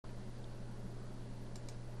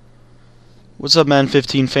What's up, Madden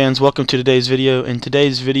 15 fans? Welcome to today's video. In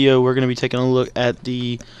today's video, we're going to be taking a look at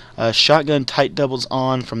the shotgun tight doubles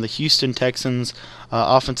on from the Houston Texans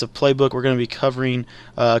offensive playbook. We're going to be covering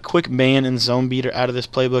a quick man and zone beater out of this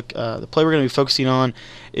playbook. The play we're going to be focusing on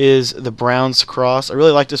is the Browns cross. I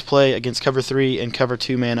really like this play against cover 3 and cover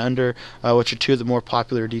 2 man under, which are two of the more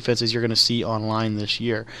popular defenses you're going to see online this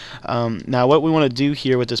year. Now, what we want to do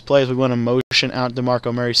here with this play is we want to motion out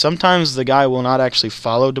DeMarco Murray. Sometimes the guy will not actually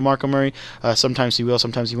follow DeMarco Murray. Sometimes he will,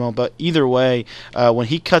 sometimes he won't. But either way, when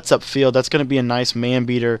he cuts up field, that's going to be a nice man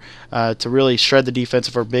beater to really shred the defense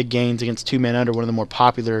for big gains against 2 man under, one of the more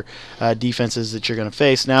popular defenses that you're going to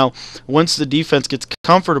face. Now, once the defense gets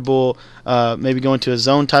comfortable, maybe going to a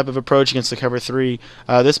zone type of approach against the cover 3,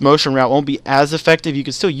 this motion route won't be as effective. You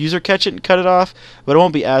can still user catch it and cut it off, but it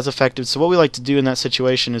won't be as effective. So what we like to do in that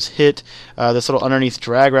situation is hit this little underneath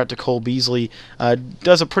drag route to Cole Beasley.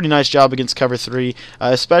 Does a pretty nice job against cover 3,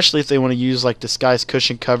 especially if they want to use like disguised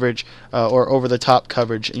cushion coverage or over the top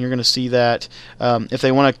coverage. And you're going to see that if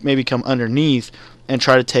they want to maybe come underneath and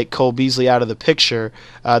try to take Cole Beasley out of the picture,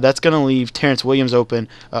 that's going to leave Terrence Williams open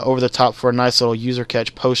over the top for a nice little user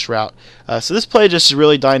catch post route. So this play just is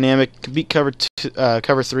really dynamic. It can beat cover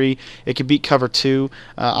 3. It can beat cover 2.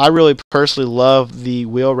 I really personally love the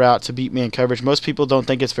wheel route to beat man coverage. Most people don't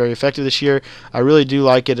think it's very effective this year. I really do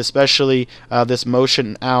like it, especially this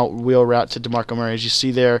motion out wheel route to DeMarco Murray. As you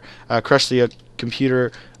see there, crush the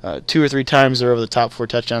computer 2 or 3 times. They're over the top for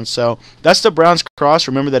touchdowns. So that's the Browns cross.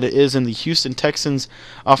 Remember that it is in the Houston Texans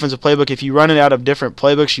offensive playbook. If you run it out of different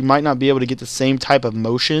playbooks, you might not be able to get the same type of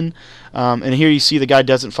motion. And here you see the guy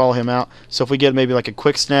doesn't follow him out. So if we get maybe like a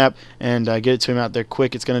quick snap and get it to him out there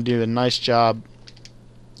quick, it's going to do a nice job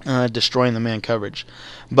destroying the man coverage.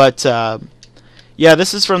 But yeah,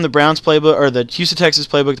 this is from the Browns playbook, or the Houston Texans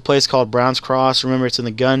playbook. The play is called Browns cross. Remember, it's in the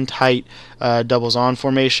gun tight doubles on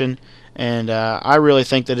formation. And I really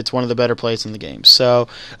think that it's one of the better plays in the game. So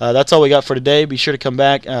that's all we got for today. Be sure to come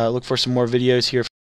back, look for some more videos here.